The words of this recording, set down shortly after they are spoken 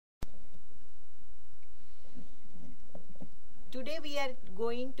Today we are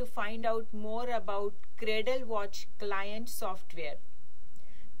going to find out more about CradleWatch client software.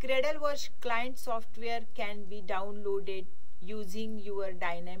 CradleWatch client software can be downloaded using your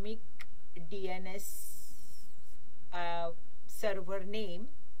dynamic DNS server name.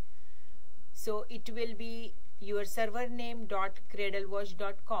 So it will be your server name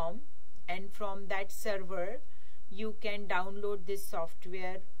 .cradlewatch.com, and from that server you can download this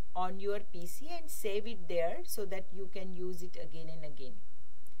software on your PC and save it there so that you can use it again and again.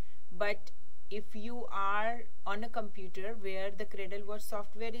 But if you are on a computer where the CradleWatch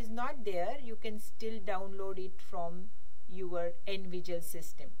software is not there, you can still download it from your enVigil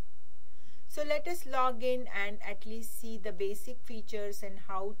system. So let us log in and at least see the basic features and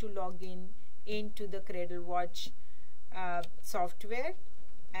how to log in into the CradleWatch software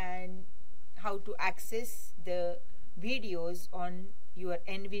and how to access the videos on your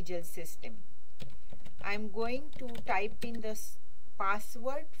enVigil system. I'm going to type in the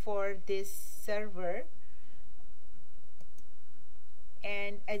password for this server,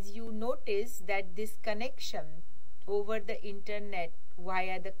 and as you notice that this connection over the internet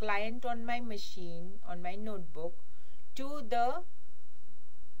via the client on my machine, on my notebook, to the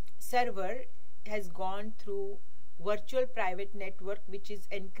server has gone through virtual private network, which is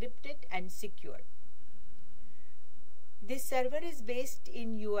encrypted and secure. This server is based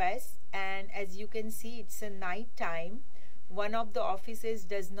in US, and as you can see, it's a night time. One of the offices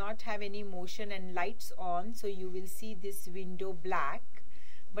does not have any motion and lights on, so you will see this window black.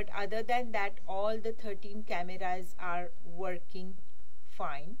 But other than that, all the 13 cameras are working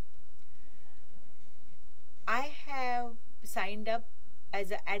fine. I have signed up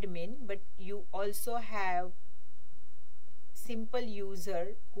as an admin, but you also have simple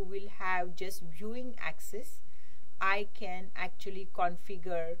user who will have just viewing access. I can actually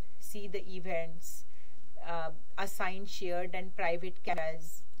configure, see the events, assign shared and private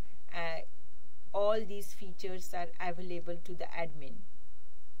cameras. All these features are available to the admin.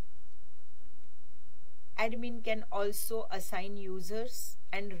 Admin can also assign users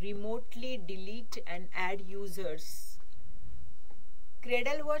and remotely delete and add users.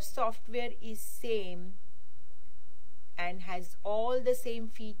 CradleWatch software is same and has all the same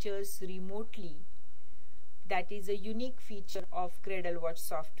features remotely. That is a unique feature of CradleWatch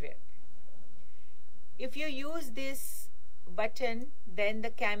software. If you use this button, then the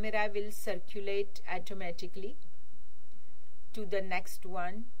camera will circulate automatically to the next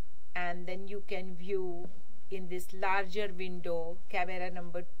one, and then you can view in this larger window camera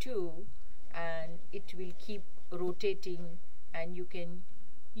number 2, and it will keep rotating, and you can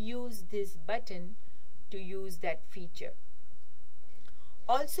use this button to use that feature.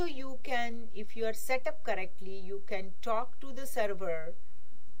 Also, you can, if you are set up correctly, you can talk to the server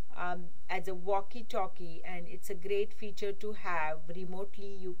as a walkie-talkie, and it's a great feature to have.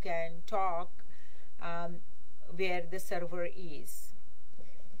 Remotely you can talk where the server is.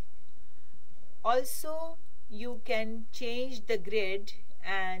 Also, you can change the grid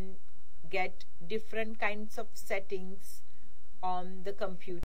and get different kinds of settings on the computer.